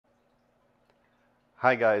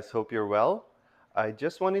Hi guys, hope you're well. I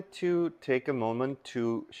just wanted to take a moment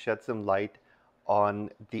to shed some light on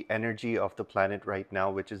the energy of the planet right now,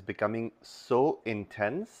 which is becoming so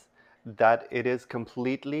intense that it is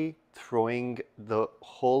completely throwing the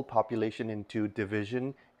whole population into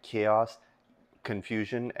division, chaos,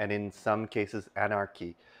 confusion, and in some cases,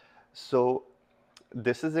 anarchy. So,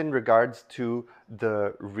 this is in regards to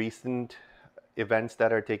the recent events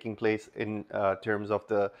that are taking place in terms of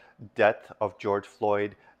the death of George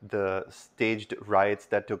Floyd, the staged riots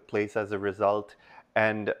that took place as a result,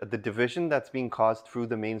 and the division that's being caused through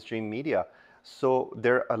the mainstream media. So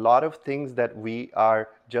there are a lot of things that we are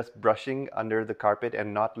just brushing under the carpet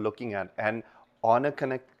and not looking at. And on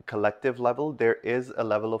a collective level, there is a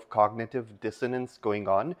level of cognitive dissonance going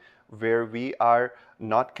on where we are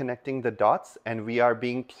not connecting the dots and we are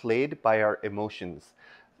being played by our emotions.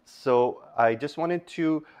 So I just wanted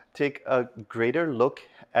to take a greater look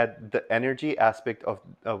at the energy aspect of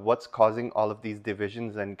what's causing all of these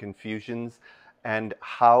divisions and confusions and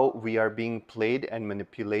how we are being played and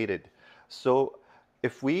manipulated. So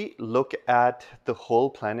if we look at the whole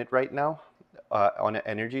planet right now, on an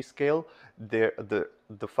energy scale, the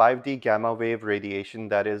 5D gamma wave radiation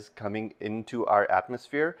that is coming into our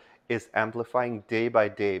atmosphere is amplifying day by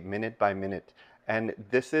day, minute by minute. And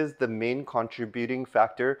this is the main contributing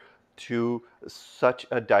factor to such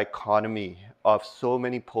a dichotomy of so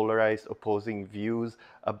many polarized opposing views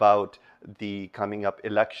about the coming up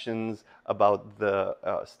elections, about the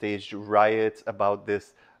staged riots, about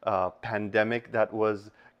this pandemic that was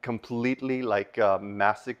completely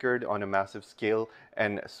massacred on a massive scale,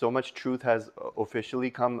 and so much truth has officially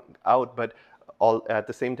come out, but all at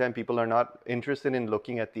the same time people are not interested in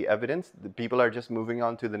looking at the evidence. The people are just moving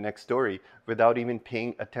on to the next story without even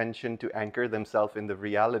paying attention to anchor themselves in the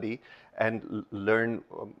reality and learn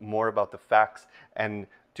more about the facts, and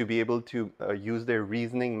to be able to use their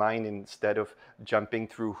reasoning mind instead of jumping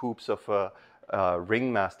through hoops of a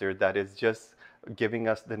ringmaster that is just giving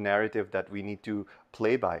us the narrative that we need to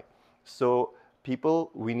play by. So, people,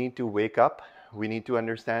 we need to wake up. We need to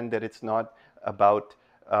understand that it's not about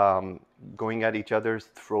going at each other's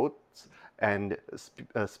throats and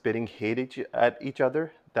spitting hate at each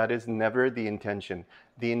other. That is never the intention.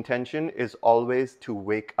 The intention is always to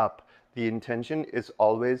wake up. The intention is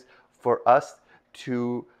always for us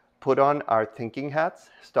to put on our thinking hats,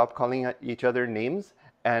 stop calling each other names,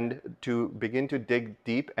 and to begin to dig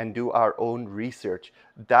deep and do our own research.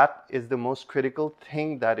 That is the most critical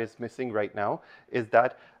thing that is missing right now, is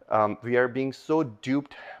that we are being so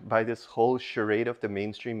duped by this whole charade of the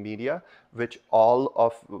mainstream media, which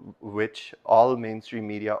all mainstream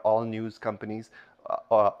media, all news companies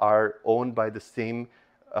are owned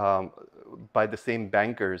um, by the same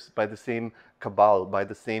bankers, by the same cabal, by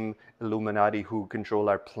the same Illuminati who control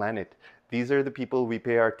our planet. These are the people we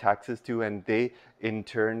pay our taxes to, and they in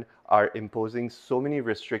turn are imposing so many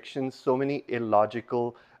restrictions, so many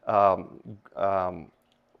illogical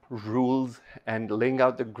rules, and laying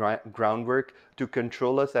out the groundwork to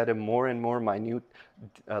control us at a more and more minute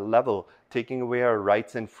level, taking away our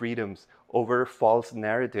rights and freedoms over false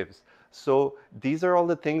narratives. So these are all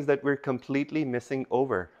the things that we're completely missing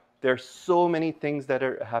over. There are so many things that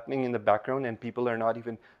are happening in the background and people are not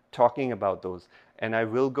even talking about those. And I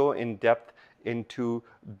will go in depth into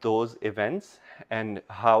those events and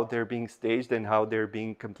how they're being staged and how they're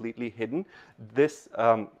being completely hidden. This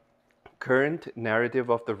current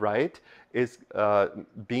narrative of the riot is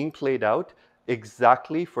being played out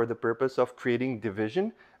exactly for the purpose of creating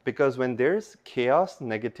division, because when there's chaos,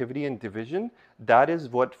 negativity, and division, that is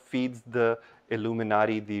what feeds the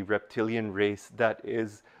Illuminati, the reptilian race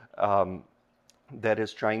um, that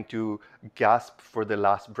is trying to gasp for the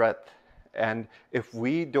last breath. And if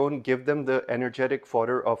we don't give them the energetic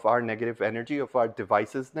fodder of our negative energy, of our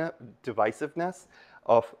divisiveness,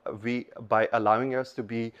 of we by allowing us to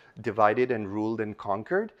be divided and ruled and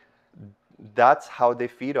conquered, that's how they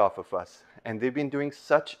feed off of us. And they've been doing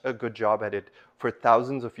such a good job at it for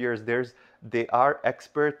thousands of years. They are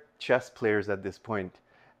expert chess players at this point.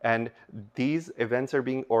 And these events are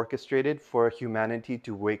being orchestrated for humanity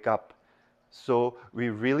to wake up. So we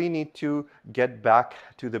really need to get back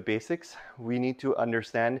to the basics. We need to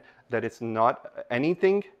understand that it's not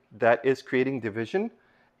anything that is creating division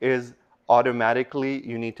is automatically,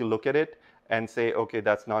 you need to look at it and say, okay,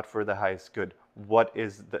 that's not for the highest good. What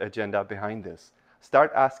is the agenda behind this?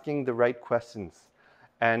 Start asking the right questions.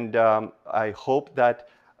 And I hope that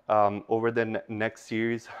over the next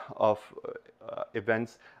series of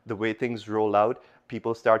events, the way things roll out,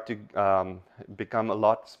 people start to become a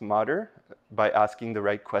lot smarter by asking the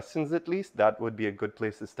right questions at least. That would be a good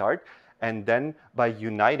place to start. And then by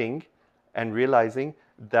uniting and realizing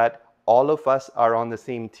that all of us are on the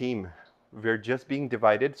same team. We're just being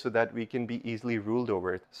divided so that we can be easily ruled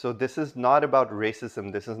over. So this is not about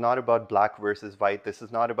racism. This is not about black versus white. This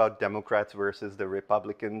is not about Democrats versus the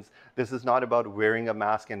Republicans. This is not about wearing a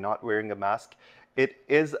mask and not wearing a mask. It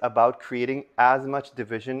is about creating as much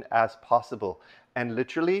division as possible. And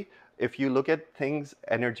literally, if you look at things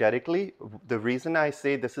energetically, the reason I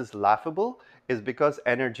say this is laughable is because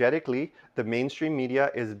energetically, the mainstream media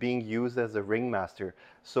is being used as a ringmaster.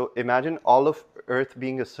 So imagine all of Earth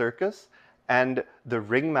being a circus, and the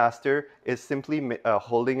ringmaster is simply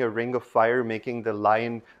holding a ring of fire, making the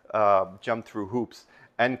lion jump through hoops.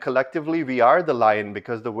 And collectively, we are the lion,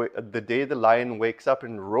 because the day the lion wakes up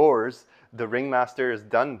and roars, the ringmaster is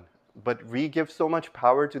done. But we give so much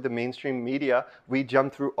power to the mainstream media, we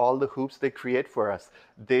jump through all the hoops they create for us.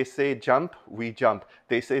 They say jump, we jump.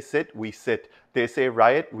 They say sit, we sit. They say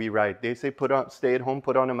riot, we riot. They say stay at home,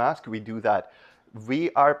 put on a mask, we do that.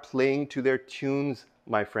 We are playing to their tunes,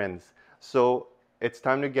 my friends. So it's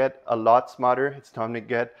time to get a lot smarter. It's time to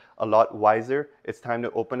get a lot wiser. It's time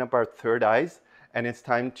to open up our third eyes, and it's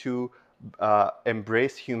time to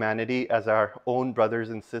embrace humanity as our own brothers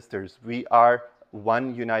and sisters. We are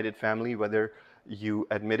one united family, whether you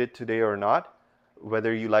admit it today or not,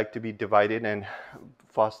 whether you like to be divided and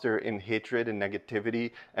foster in hatred and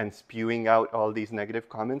negativity and spewing out all these negative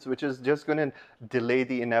comments, which is just going to delay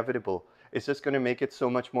the inevitable. It's just going to make it so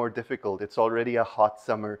much more difficult. It's already a hot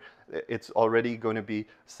summer. It's already going to be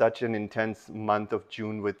such an intense month of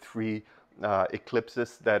June with 3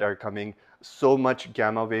 eclipses that are coming. So much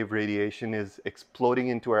gamma wave radiation is exploding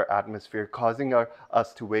into our atmosphere, causing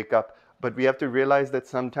us to wake up. But we have to realize that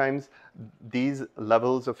sometimes these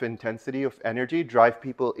levels of intensity of energy drive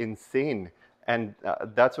people insane. And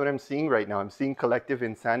that's what I'm seeing right now. I'm seeing collective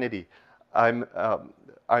insanity. I'm,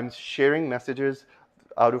 I'm sharing messages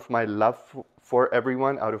out of my love for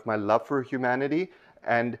everyone, out of my love for humanity.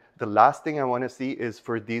 And the last thing I want to see is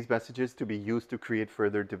for these messages to be used to create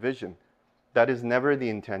further division. That is never the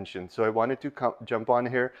intention. So I wanted to jump on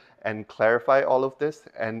here and clarify all of this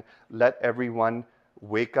and let everyone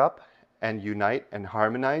wake up and unite and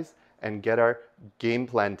harmonize and get our game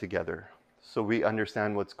plan together so we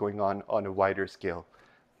understand what's going on a wider scale.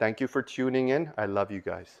 Thank you for tuning in. I love you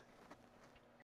guys.